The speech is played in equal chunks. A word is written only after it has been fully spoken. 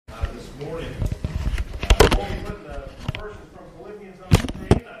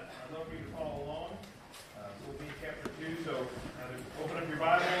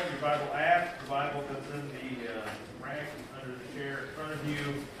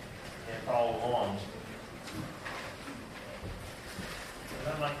and follow along.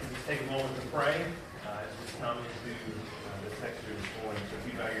 And I'd like to just take a moment to pray as we come into the text here this morning. So if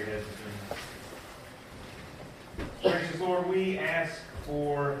you bow your heads with me. Gracious Lord, we ask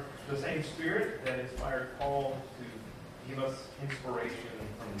for the same Spirit that inspired Paul to give us inspiration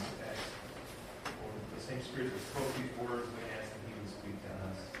from this text. Lord, the same Spirit that spoke these words, we ask that He would speak to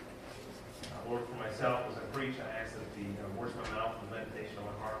us. Lord, for myself, as I preach, I ask that the words of my mouth and the meditation of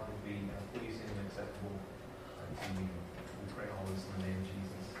my heart would be pleasing and acceptable to you. We pray all this in the name of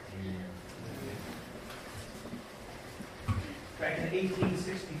Jesus. Amen. Back in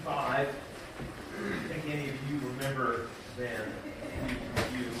 1865, I think any of you remember then,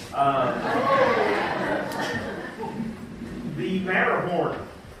 the Matterhorn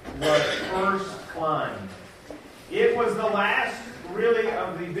was first climbed. It was the last, really,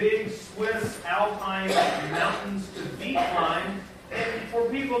 of the big Swiss alpine mountains to be climbed. And for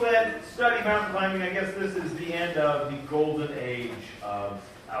people that study mountain climbing, I guess this is the end of the golden age of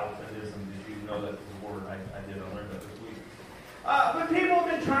alpinism. Did you know that was a word? I did. I learned that this week. But people have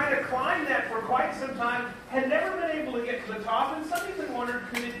been trying to climb that for quite some time, had never been able to get to the top, and some even wondered,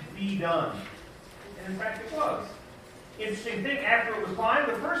 could it be done? And in fact, it was. Interesting thing, after it was climbed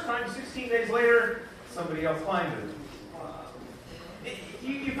the first time, 16 days later, somebody else climbed it.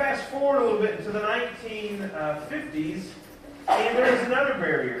 You fast forward a little bit into the 1950s, and there's another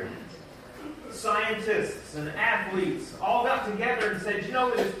barrier. Scientists and athletes all got together and said,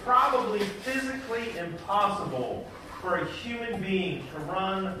 it is probably physically impossible for a human being to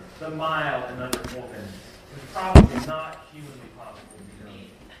run the mile in under 4 minutes. It's probably not humanly possible to do.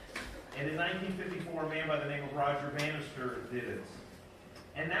 And in 1954, a man by the name of Roger Bannister did it.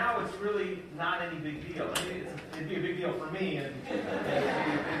 And now it's really not any big deal. It'd be a big deal for me, and it'd be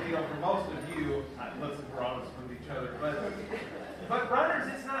a big deal for most of you. Let's be honest with each other. But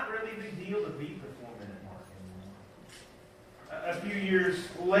runners, it's not really a big deal to beat the 4-minute mark anymore. A few years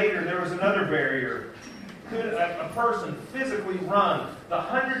later, there was another barrier. Could a person physically run the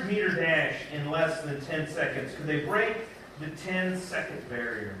 100-meter dash in less than 10 seconds? Could they break the 10-second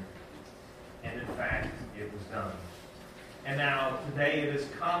barrier? And in fact, it was done. And now, today, it is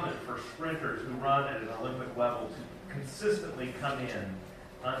common for sprinters who run at an Olympic level to consistently come in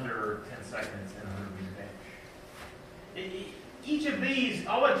under 10 seconds in a 100-meter dash. Each of these,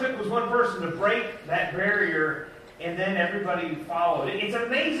 all it took was one person to break that barrier, and then everybody followed. It's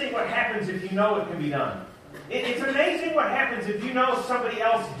amazing what happens if you know it can be done. It's amazing what happens if you know somebody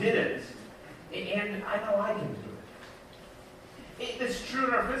else did it. And I know I can do it. It's true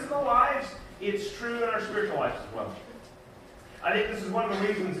in our physical lives. It's true in our spiritual lives as well. I think this is one of the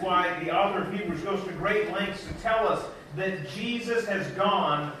reasons why the author of Hebrews goes to great lengths to tell us that Jesus has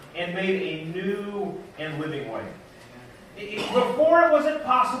gone and made a new and living way. Before it wasn't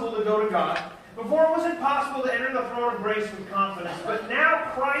possible to go to God. Before it wasn't possible to enter the throne of grace with confidence. But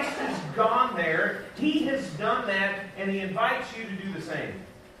now Christ has gone there. He has done that, and He invites you to do the same.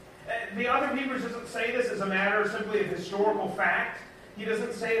 The author of Hebrews doesn't say this as a matter simply of historical fact. He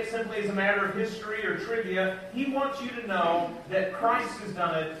doesn't say it simply as a matter of history or trivia. He wants you to know that Christ has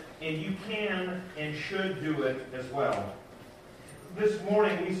done it, and you can and should do it as well. This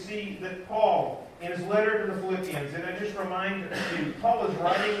morning we see that Paul, in his letter to the Philippians, and I just remind you, Paul is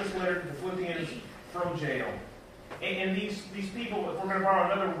writing this letter to the Philippians from jail. And these people, if we're going to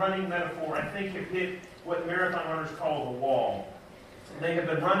borrow another running metaphor, I think have hit what marathon runners call the wall. They have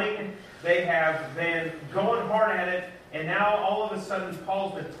been running, they have been going hard at it, and now all of a sudden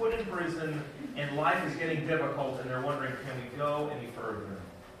Paul's been put in prison, and life is getting difficult, and they're wondering, can we go any further?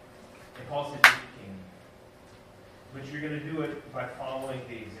 And Paul said, you can. But you're going to do it by following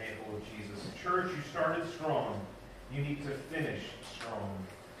the example of Jesus. Church, you started strong. You need to finish strong.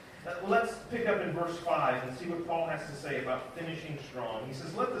 Now, let's pick up in verse 5 and see what Paul has to say about finishing strong. He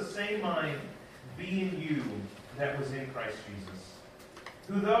says, let the same mind be in you that was in Christ Jesus,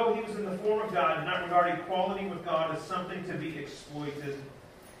 who though he was in the form of God, did not regard equality with God as something to be exploited,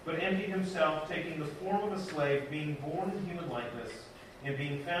 but emptied himself, taking the form of a slave, being born in human likeness, and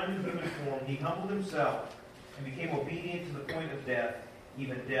being found in human form, he humbled himself and became obedient to the point of death,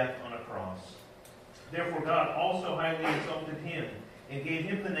 even death on a cross. Therefore God also highly exalted him, and gave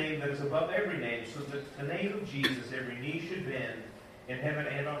him the name that is above every name, so that the name of Jesus every knee should bend, in heaven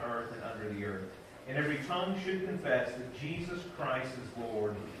and on earth and under the earth. And every tongue should confess that Jesus Christ is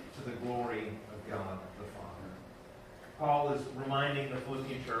Lord, to the glory of God the Father. Paul is reminding the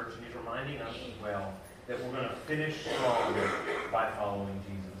Philippian church, and he's reminding us as well, that we're going to finish strong by following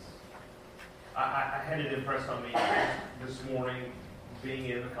Jesus. I had it impressed on me this morning, being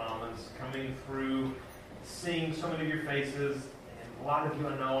in the Commons, coming through, seeing so many of your faces, and A lot of you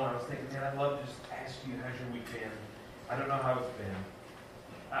I know, and I was thinking, man, I'd love to just ask you, how's your week been? I don't know how it's been.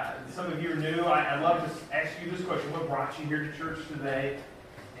 Some of you are new. I'd love to ask you this question. What brought you here to church today?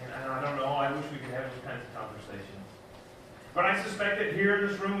 And I don't know. I wish we could have those kinds of conversations. But I suspect that here in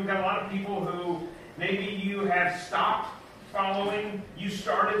this room, we've got a lot of people who maybe you have stopped following. You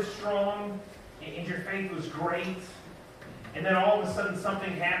started strong, and your faith was great. And then all of a sudden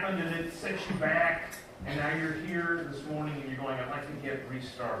something happened, and it set you back. And now you're here this morning, and you're going, I'd like to get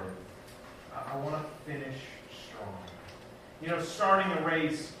restarted. I want to finish strong. You know, starting a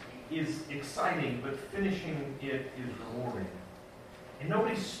race is exciting, but finishing it is rewarding. And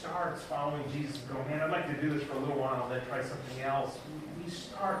nobody starts following Jesus and going, man, I'd like to do this for a little while, then try something else. We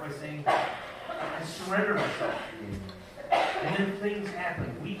start by saying, I surrender myself to you. And then things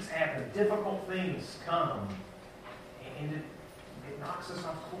happen, weeks happen, difficult things come. And it knocks us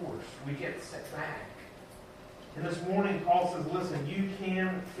off course. We get set back. And this morning, Paul says, listen, you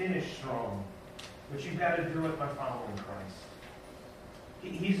can finish strong, but you've got to do it by following Christ.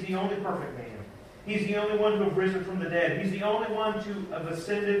 He's the only perfect man. He's the only one who has risen from the dead. He's the only one to have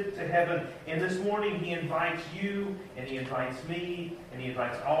ascended to heaven. And this morning, he invites you, and he invites me, and he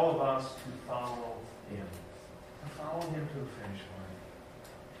invites all of us to follow him. To follow him to the finish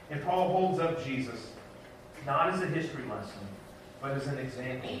line. And Paul holds up Jesus, not as a history lesson, but as an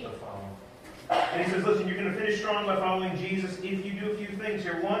example to follow. And he says, listen, you're going to finish strong by following Jesus if you do a few things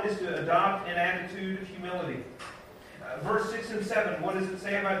here. One is to adopt an attitude of humility. Verse 6 and 7, what does it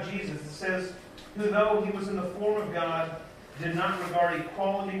say about Jesus? It says, who though he was in the form of God, did not regard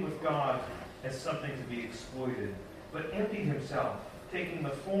equality with God as something to be exploited, but emptied himself, taking the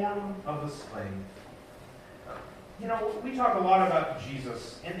form of a slave. You know, we talk a lot about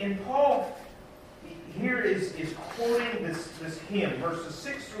Jesus, and Paul here is quoting this hymn, verses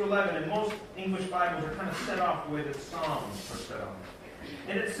 6 through 11, and most English Bibles are kind of set off the way that Psalms are set off.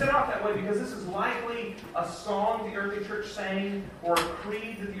 And it's set off that way because this is likely a song the early church sang or a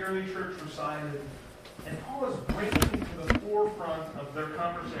creed that the early church recited. And Paul is bringing to the forefront of their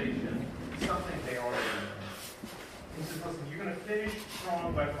conversation something they already know. He says, listen, you're going to finish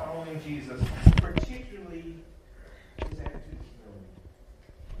strong by following Jesus, particularly his attitude of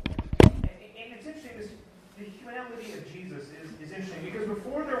humility. And it's interesting, the humility of Jesus is interesting because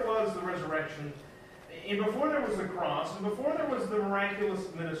before there was the resurrection, and before there was the cross, and before there was the miraculous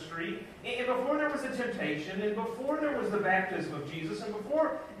ministry, and before there was the temptation, and before there was the baptism of Jesus, and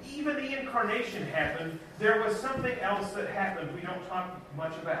before even the incarnation happened, there was something else that happened we don't talk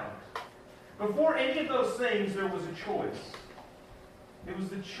much about. Before any of those things, there was a choice. It was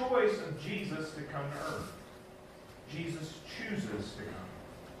the choice of Jesus to come to earth. Jesus chooses to come.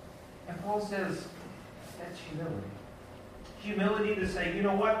 And Paul says, that's humility. Humility to say, you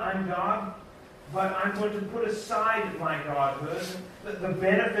know what, I'm God, but I'm going to put aside my godhood, the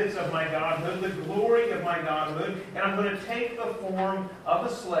benefits of my godhood, the glory of my godhood, and I'm going to take the form of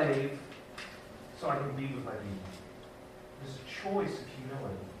a slave so I can be with my people. There's a choice of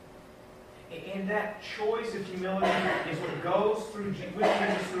humility. And that choice of humility is what goes with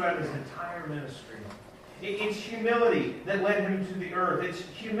Jesus throughout his entire ministry. It's humility that led him to the earth. It's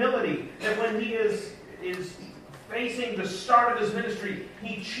humility that when he is facing the start of his ministry,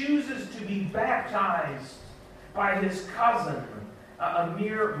 he chooses to be baptized by his cousin, a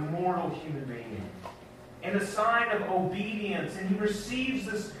mere mortal human being. And a sign of obedience, and he receives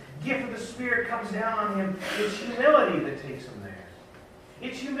this gift of the Spirit comes down on him. It's humility that takes him there.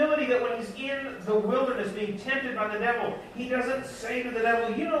 It's humility that when he's in the wilderness being tempted by the devil, he doesn't say to the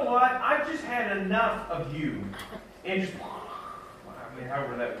devil, you know what, I've just had enough of you. And just, I mean,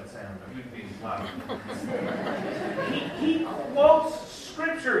 however that would sound, I wouldn't be as loud. He quotes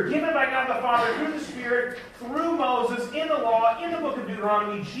Scripture given by God the Father through the Spirit, through Moses, in the law, in the book of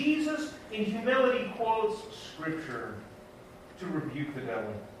Deuteronomy. Jesus, in humility, quotes Scripture to rebuke the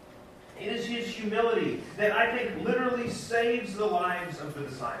devil. It is his humility that I think literally saves the lives of the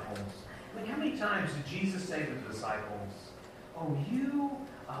disciples. I mean, how many times did Jesus say to the disciples, oh, you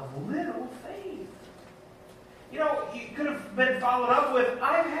of little faith? You know, it could have been followed up with,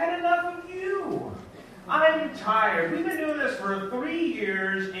 I've had enough of you. I'm tired. We've been doing this for 3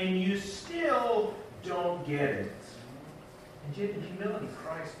 years, and you still don't get it. And yet in humility,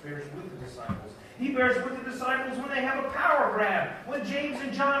 Christ bears with the disciples. He bears with the disciples when they have a power grab. When James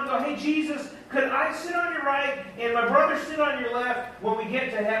and John go, hey, Jesus, could I sit on your right and my brother sit on your left when we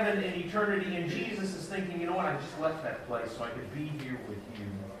get to heaven in eternity? And Jesus is thinking, you know what, I just left that place so I could be here with you.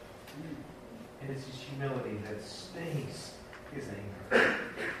 And it's his humility that stays his anger.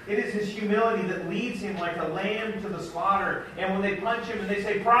 It is his humility that leads him like a lamb to the slaughter. And when they punch him and they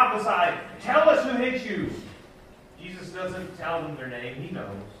say, prophesy, tell us who hit you. Jesus doesn't tell them their name. He knows.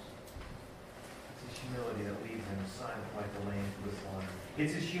 It's his humility that leads him silent like a lamb to the slaughter.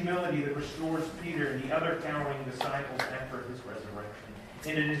 It's his humility that restores Peter and the other cowering disciples after his resurrection.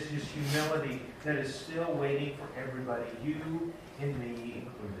 And it is his humility that is still waiting for everybody, you and me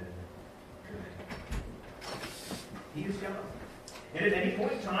included. He is God. And at any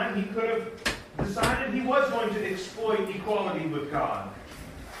point in time, he could have decided he was going to exploit equality with God.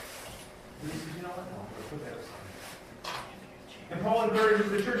 But he says, you know what? No, let's put that aside. And Paul encourages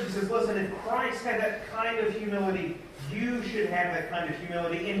the church. He says, listen, if Christ had that kind of humility, you should have that kind of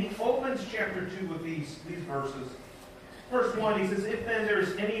humility. And he opens chapter 2 with these verses. Verse 1, he says, if then there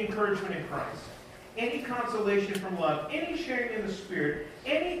is any encouragement in Christ, any consolation from love, any sharing in the Spirit,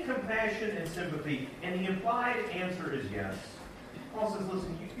 any compassion and sympathy, and the implied answer is yes. Paul says,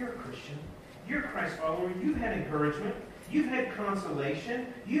 listen, you're a Christian. You're a Christ follower. You've had encouragement. You've had consolation.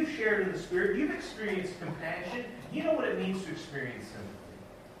 You've shared in the Spirit. You've experienced compassion. You know what it means to experience sympathy.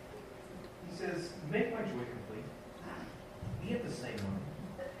 He says, make my joy complete. Be of the same mind.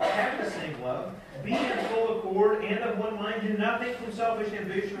 Have the same love. Be in full accord and of one mind. Do nothing from selfish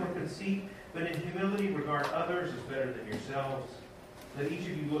ambition or conceit, but in humility regard others as better than yourselves. Let each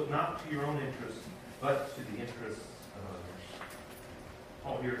of you look not to your own interests, but to the interests of others.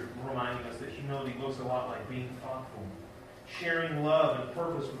 Paul here is reminding us that humility looks a lot like being thoughtful, sharing love and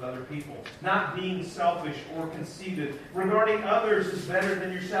purpose with other people, not being selfish or conceited, regarding others as better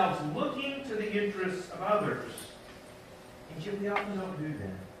than yourselves, looking to the interests of others. And yet we often don't do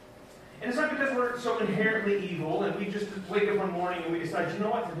that. And it's not because we're so inherently evil and we just wake up one morning and we decide, you know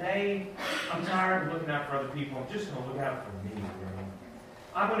what, today I'm tired of looking out for other people. I'm just going to look out for me.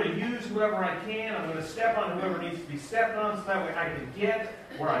 I'm going to use whoever I can. I'm going to step on whoever needs to be stepped on so that way I can get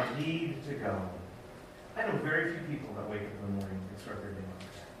where I need to go. I know very few people that wake up in the morning and start their day like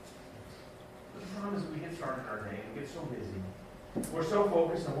that. But the problem is we get started in our day and we get so busy. We're so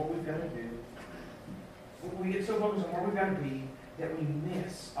focused on what we've got to do. We get so focused on where we've got to be that we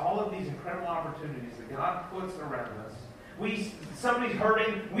miss all of these incredible opportunities that God puts around us. Somebody's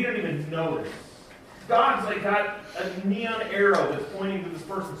hurting, we don't even notice. God's like got a neon arrow that's pointing to this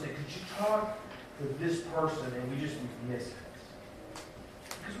person saying, could you talk to this person? And we miss it.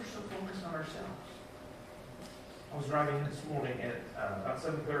 Because we're so focused on ourselves. I was driving this morning at about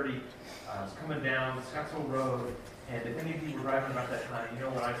 7:30. I was coming down Scottsville Road, and if any of you were driving about that time, you know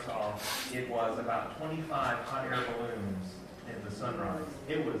what I saw? It was about 25 hot air balloons in the sunrise.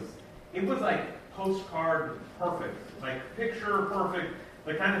 It was like postcard perfect, like picture perfect,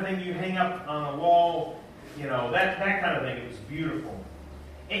 the kind of thing you hang up on a wall, you know, that kind of thing. It was beautiful.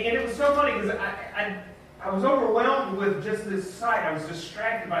 And it was so funny because I was overwhelmed with just this sight. I was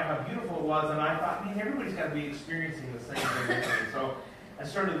distracted by how beautiful it was, and I thought, man, everybody's got to be experiencing the same thing. So I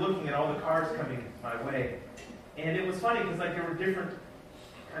started looking at all the cars coming my way. And it was funny because there were different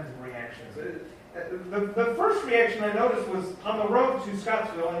kinds of reactions. The first reaction I noticed was on the road to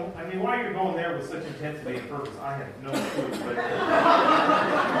Scottsville. And I mean, why you're going there with such intensity and purpose, I have no clue. But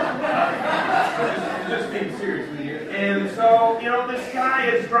just being serious with you. And so, you know, this guy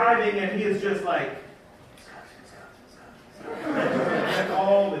is driving and he is just like, that's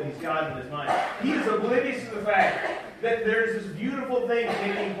all that he's got in his mind. He is oblivious to the fact that there's this beautiful thing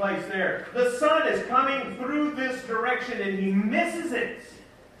taking place there. The sun is coming through this direction and he misses it.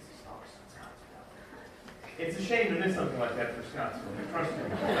 It's a shame to miss something like that for Scottsville. Trust me.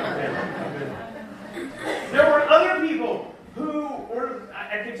 There were other people who were,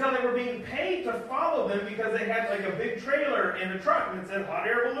 I could tell they were being paid to follow them because they had like a big trailer in a truck and it said hot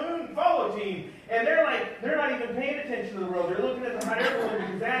air balloon follow team. And they're not even paying attention to the road. They're looking at the hot air balloon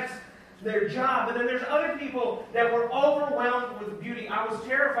because that's their job. And then there's other people that were overwhelmed with beauty. I was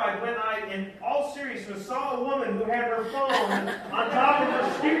terrified when I, in all seriousness, saw a woman who had her phone on top of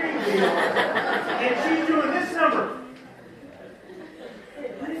her steering wheel. And she's doing this number.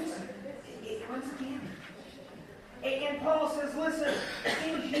 But once again. And Paul says, listen,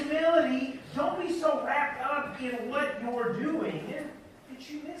 in humility, don't be so wrapped up in what you're doing that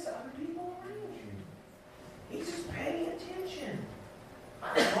you miss other people around you. He's just paying attention.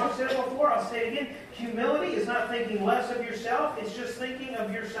 I've said it before, I'll say it again. Humility is not thinking less of yourself, it's just thinking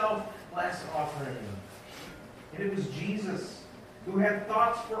of yourself less often. And it was Jesus who had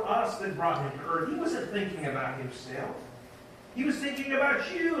thoughts for us that brought him to earth. He wasn't thinking about himself. He was thinking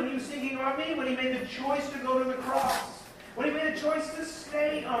about you, and he was thinking about me when he made the choice to go to the cross. When he made the choice to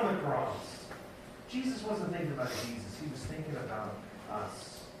stay on the cross. Jesus wasn't thinking about Jesus, he was thinking about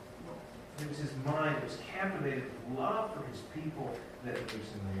us. It was his mind that was captivated with love for his people that moves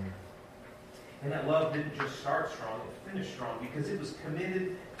him there. And that love didn't just start strong, it finished strong because it was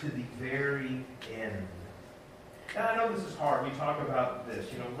committed to the very end. And I know this is hard. We talk about this.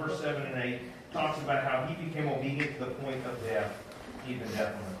 Verse 7 and 8 talks about how he became obedient to the point of death, even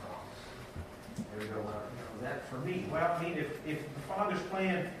death on the cross. There we go. That for me. Well, I mean, if the Father's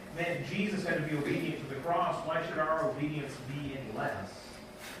plan meant Jesus had to be obedient to the cross, why should our obedience be any less?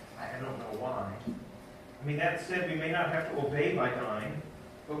 I don't know why. I mean, that said, we may not have to obey by dying,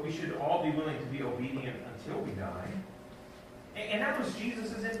 but we should all be willing to be obedient until we die. And that was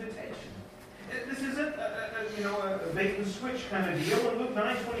Jesus' invitation. This isn't a bait and switch kind of deal. In Luke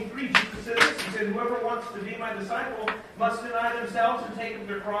 9:23, Jesus said this. He said, whoever wants to be my disciple must deny themselves and take up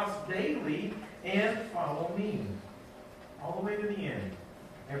their cross daily and follow me. All the way to the end.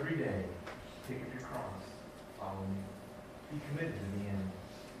 Every day. Take up your cross. Follow me. Be committed to the end.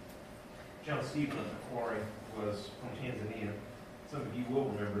 John Stevens, the quarry, was from Tanzania. Some of you will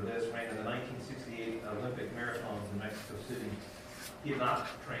remember this. Ran in the 1968 Olympic marathons in Mexico City. He had not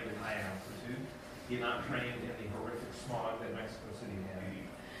trained at high altitude. He had not trained in the horrific smog that Mexico City had.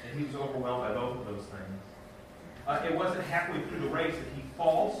 And he was overwhelmed by both of those things. It wasn't halfway through the race that he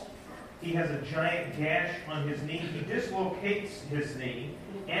falls. He has a giant gash on his knee. He dislocates his knee,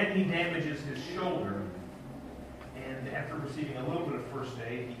 and he damages his shoulder. And after receiving a little bit of first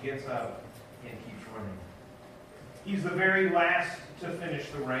aid, he gets up and keeps running. He's the very last to finish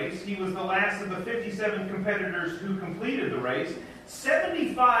the race. He was the last of the 57 competitors who completed the race.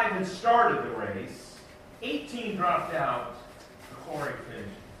 75 had started the race. 18 dropped out. Corey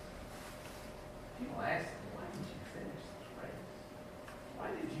finished. People ask him, why did you finish this race? Why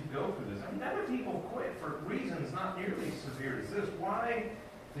did you go through this? I mean, other people quit for reasons not nearly as severe as this. Why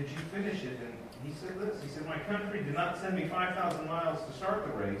did you finish it? And he said this. He said, my country did not send me 5,000 miles to start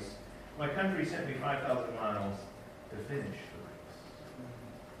the race. My country sent me 5,000 miles to finish the race.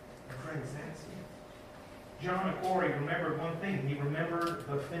 And friends, that's it. John Corey remembered one thing. He remembered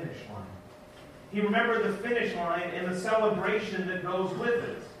the finish line. He remembered the finish line and the celebration that goes with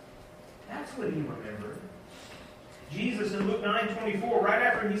it. That's what he remembered. Jesus in Luke 9:24, right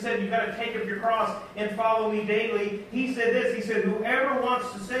after he said, you've got to take up your cross and follow me daily, he said this. He said, whoever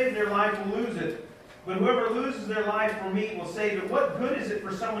wants to save their life will lose it. But whoever loses their life for me will save it. What good is it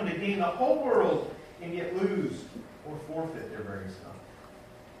for someone to gain the whole world and yet lose or forfeit their very self?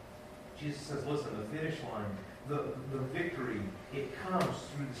 Jesus says, listen, the finish line, the victory, it comes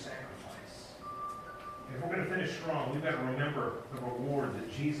through the sacrifice. If we're going to finish strong, we've got to remember the reward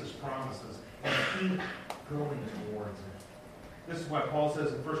that Jesus promises and keep going towards it. This is why Paul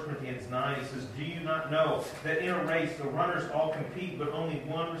says in 1 Corinthians 9, he says, do you not know that in a race the runners all compete, but only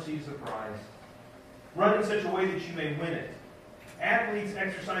one receives the prize? Run in such a way that you may win it. Athletes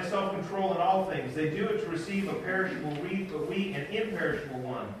exercise self-control in all things. They do it to receive a perishable wreath, but we an imperishable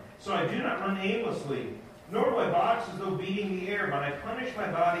one. So I do not run aimlessly, nor do I box as though beating the air, but I punish my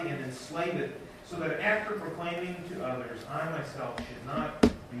body and enslave it, so that after proclaiming to others, I myself should not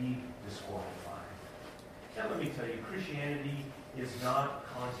be disqualified. Now let me tell you, Christianity is not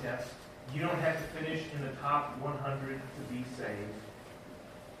a contest. You don't have to finish in the top 100 to be saved.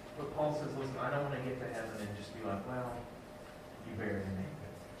 But Paul says, listen, I don't want to get to heaven and just be like, well, you barely made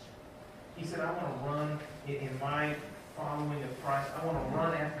it. He said, I want to run in my following of Christ. I want to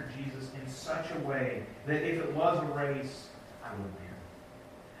run after Jesus in such a way that if it was a race, I would win.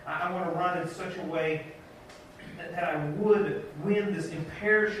 I want to run in such a way that I would win this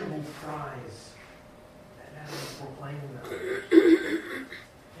imperishable prize. That is proclaiming that.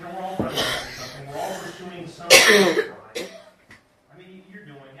 We're all running after something. We're all pursuing some prize. I mean, you're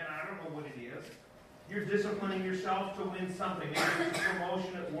doing it. I don't know what it is. You're disciplining yourself to win something. Maybe it's a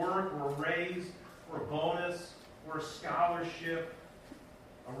promotion at work, or a raise, or a bonus, or a scholarship,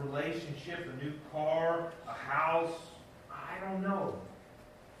 a relationship, a new car, a house. I don't know.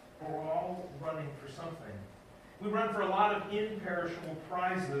 We're all running for something. We run for a lot of imperishable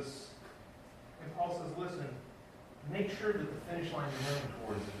prizes. And Paul says, listen, make sure that the finish line you're running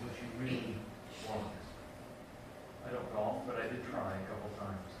towards is what you really want. I don't golf, but I did try a couple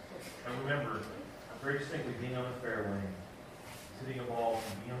times. I remember very distinctly being on the fairway, hitting a ball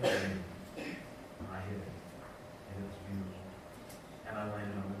from beyond the green, and I hit it. And it was beautiful. And I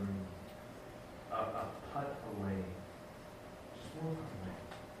landed on the green. A putt away. Just one putt away.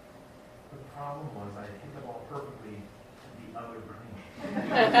 The problem was I hit the ball perfectly to the other green.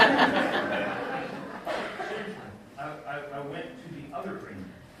 Seriously. I went to the other green.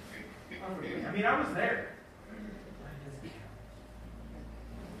 I mean, I was there.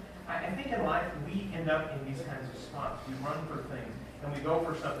 I think in life we end up in these kinds of spots. We run for things and we go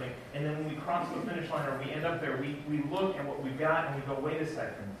for something, and then when we cross the finish line or we end up there, we look at what we've got and we go, wait a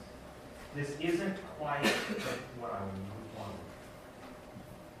second. This isn't quite what I would want.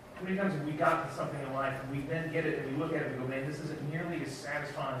 How many times have we gotten something in life and we then get it and we look at it and go, man, this isn't nearly as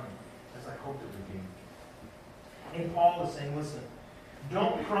satisfying as I hoped it would be. And Paul is saying, listen,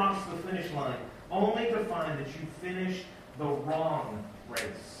 don't cross the finish line only to find that you finished the wrong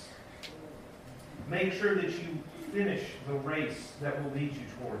race. Make sure that you finish the race that will lead you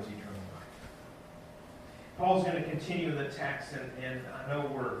towards eternal life. Paul's going to continue the text, and I know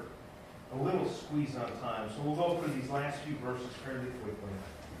we're a little squeezed on time, so we'll go through these last few verses fairly quickly.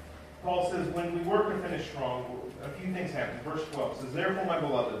 Paul says, when we work to finish strong, a few things happen. Verse 12 says, therefore, my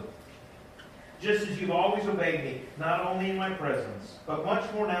beloved, just as you've always obeyed me, not only in my presence, but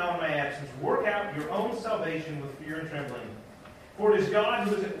much more now in my absence, work out your own salvation with fear and trembling. For it is God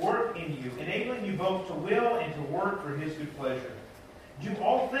who is at work in you, enabling you both to will and to work for his good pleasure. Do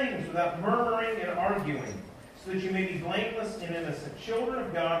all things without murmuring and arguing, so that you may be blameless and innocent, children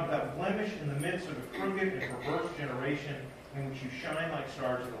of God without blemish in the midst of a crooked and perverse generation, in which you shine like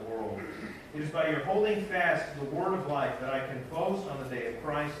stars in the world. It is by your holding fast to the word of life that I can boast on the day of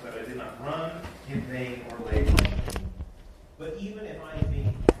Christ that I did not run in vain or labor. But even if I am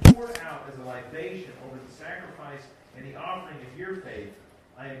being poured out as a libation over the sacrifice and the offering of your faith,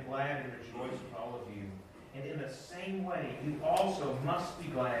 I am glad and rejoice with all of you. And in the same way, you also must be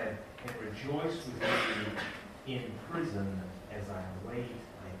glad and rejoice with me in prison as I await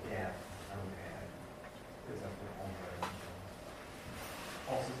my death out of heaven. Because that's what Paul says.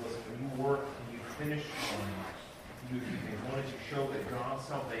 Paul says, listen, when you work and you finish strong, you wanted to show that God's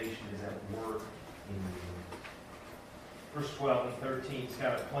salvation is at work in you. Verse 12 and 13, it's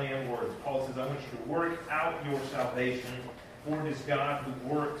got a play on words. Paul says, I want you to work out your salvation, for it is God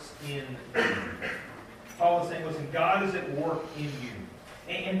who works in you. Paul is saying, listen, God is at work in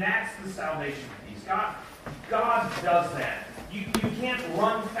you. And that's the salvation piece. God does that. You can't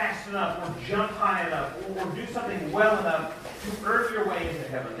run fast enough or jump high enough or do something well enough to earn your way into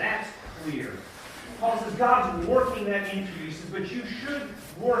heaven. That's clear. Paul says God's working that into you. He says, but you should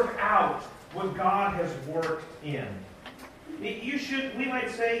work out what God has worked in. You should, we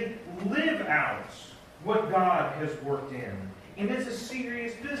might say, live out what God has worked in. And it's a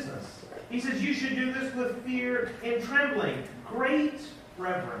serious business. He says you should do this with fear and trembling. Great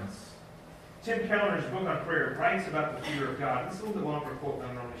reverence. Tim Keller's book on prayer writes about the fear of God. It's a little bit longer quote than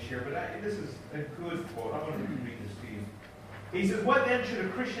I normally share, but this is a good quote. I want to read this to you. He says, what then should a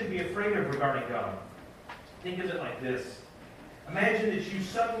Christian be afraid of regarding God? Think of it like this. Imagine that you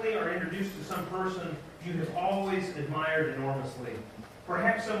suddenly are introduced to some person you have always admired enormously.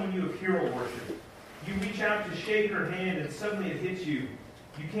 Perhaps someone you have hero worshipped. You reach out to shake her hand and suddenly it hits you.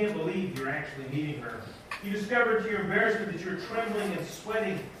 You can't believe you're actually meeting her. You discover to your embarrassment that you're trembling and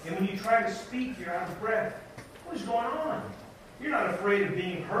sweating, and when you try to speak, you're out of breath. What is going on? You're not afraid of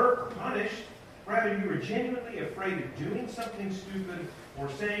being hurt or punished. Rather, you are genuinely afraid of doing something stupid or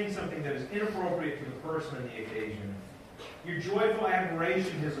saying something that is inappropriate to the person and the occasion. Your joyful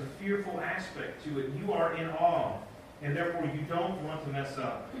admiration has a fearful aspect to it. You are in awe, and therefore you don't want to mess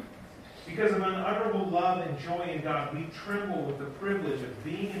up. Because of unutterable love and joy in God, we tremble with the privilege of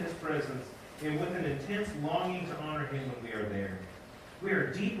being in his presence and with an intense longing to honor him when we are there. We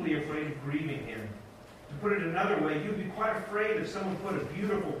are deeply afraid of grieving him. To put it another way, you'd be quite afraid if someone put a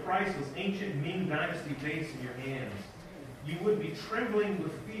beautiful, priceless, ancient Ming Dynasty vase in your hands. You would be trembling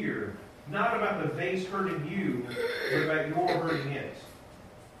with fear, not about the vase hurting you, but about your hurting it.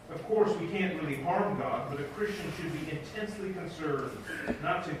 Of course, we can't really harm God, but a Christian should be intensely concerned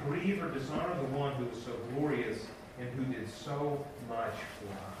not to grieve or dishonor the one who is so glorious and who did so much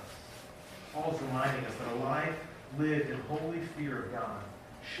for us. Paul's reminding us that a life lived in holy fear of God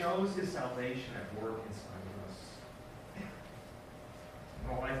shows his salvation at work inside of us.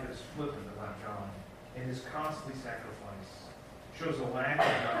 A life that is flippant about God and his costly sacrifice shows a lack of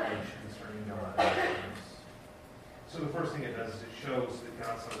knowledge concerning God and his lives. So the first thing it does is it shows that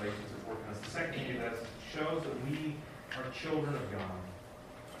God's salvation is at work in us. The second thing it does is it shows that we are children of God.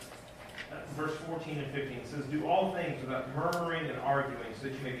 Verse 14 and 15 says, do all things without murmuring and arguing, so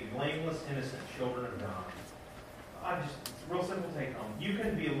that you may be blameless, innocent children of God. Real simple take home. You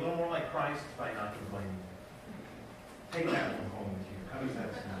can be a little more like Christ by not complaining. Take that one home with you. How does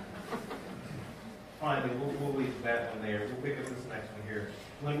that sound? Finally, we'll leave that one there. We'll pick up this next one here.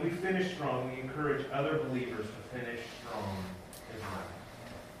 When we finish strong, we encourage other believers to finish strong as well.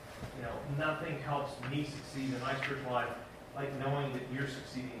 You know, nothing helps me succeed in my spiritual life like knowing that you're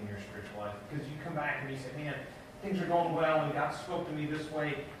succeeding in your spiritual life. Because you come back and you say, man, things are going well and God spoke to me this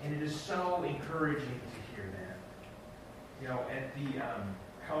way, and it is so encouraging to hear that. You know, at the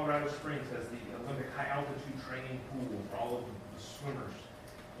Colorado Springs has the Olympic high altitude training pool for all of the swimmers,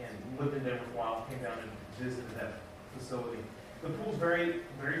 and lived in there for a while, came down and visited that facility. The pool's very,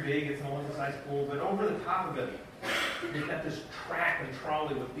 very big. It's an Olympic-sized pool, but over the top of it, they've got this track and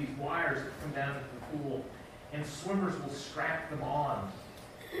trolley with these wires that come down into the pool, and swimmers will strap them on.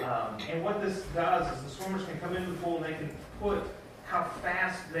 And what this does is the swimmers can come into the pool and they can put how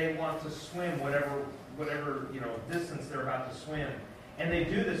fast they want to swim, whatever distance they're about to swim. And they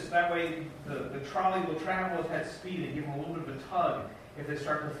do this that way. The trolley will travel at that speed and give them a little bit of a tug if they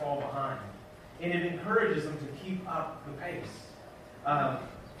start to fall behind. And it encourages them to keep up the pace.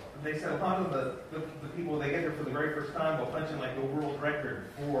 They said a lot of the people, they get there for the very first time, will punch in like the world record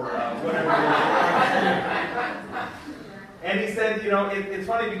for whatever it is. And he said, it's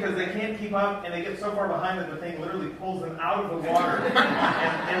funny because they can't keep up and they get so far behind that the thing literally pulls them out of the water.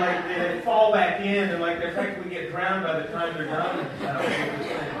 and they fall back in and like they practically get drowned by the time they're done.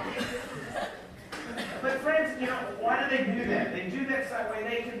 But friends, why do they do that? They do that so that way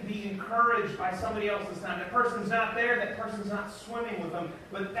they can be encouraged by somebody else's time. That person's not there, that person's not swimming with them,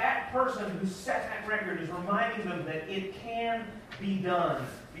 but that person who set that record is reminding them that it can be done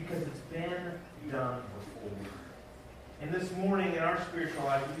because it's been done before. And this morning in our spiritual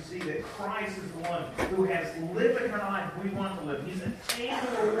life, we see that Christ is the one who has lived the kind of life we want to live. He's attained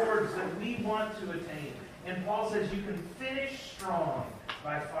the rewards that we want to attain. And Paul says you can finish strong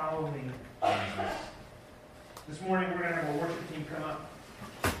by following Jesus. This morning we're going to have a worship team come up.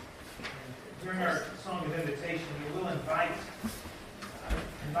 And during our song of invitation, we will invite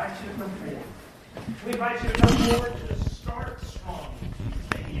you to come forward. We invite you to come forward to start strong.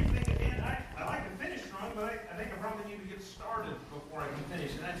 Maybe you're thinking, man, I like to finish strong, but I think I probably need to get started before I can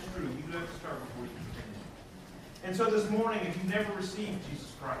finish. And that's true. You do have to start before you can finish. And so this morning, if you've never received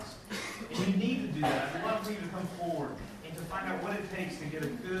Jesus Christ, and you need to do that, I'd love for you to come forward and to find out what it takes to get a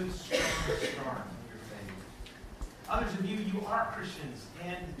good, strong start in your faith. Others of you are Christians,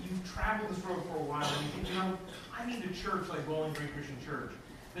 and you've traveled this road for a while, and you think, I need a church like Bowling Green Christian Church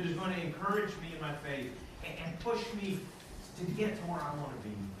that is going to encourage me in my faith and push me to get to where I want to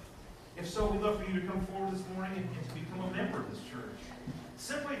be. If so, we'd love for you to come forward this morning and to become a member of this church.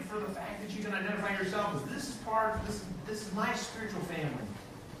 Simply for the fact that you can identify yourself as this is my spiritual family.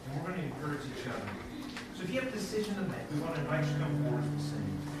 And we're going to encourage each other. So if you have a decision to make, we want to invite you to come forward as we sing.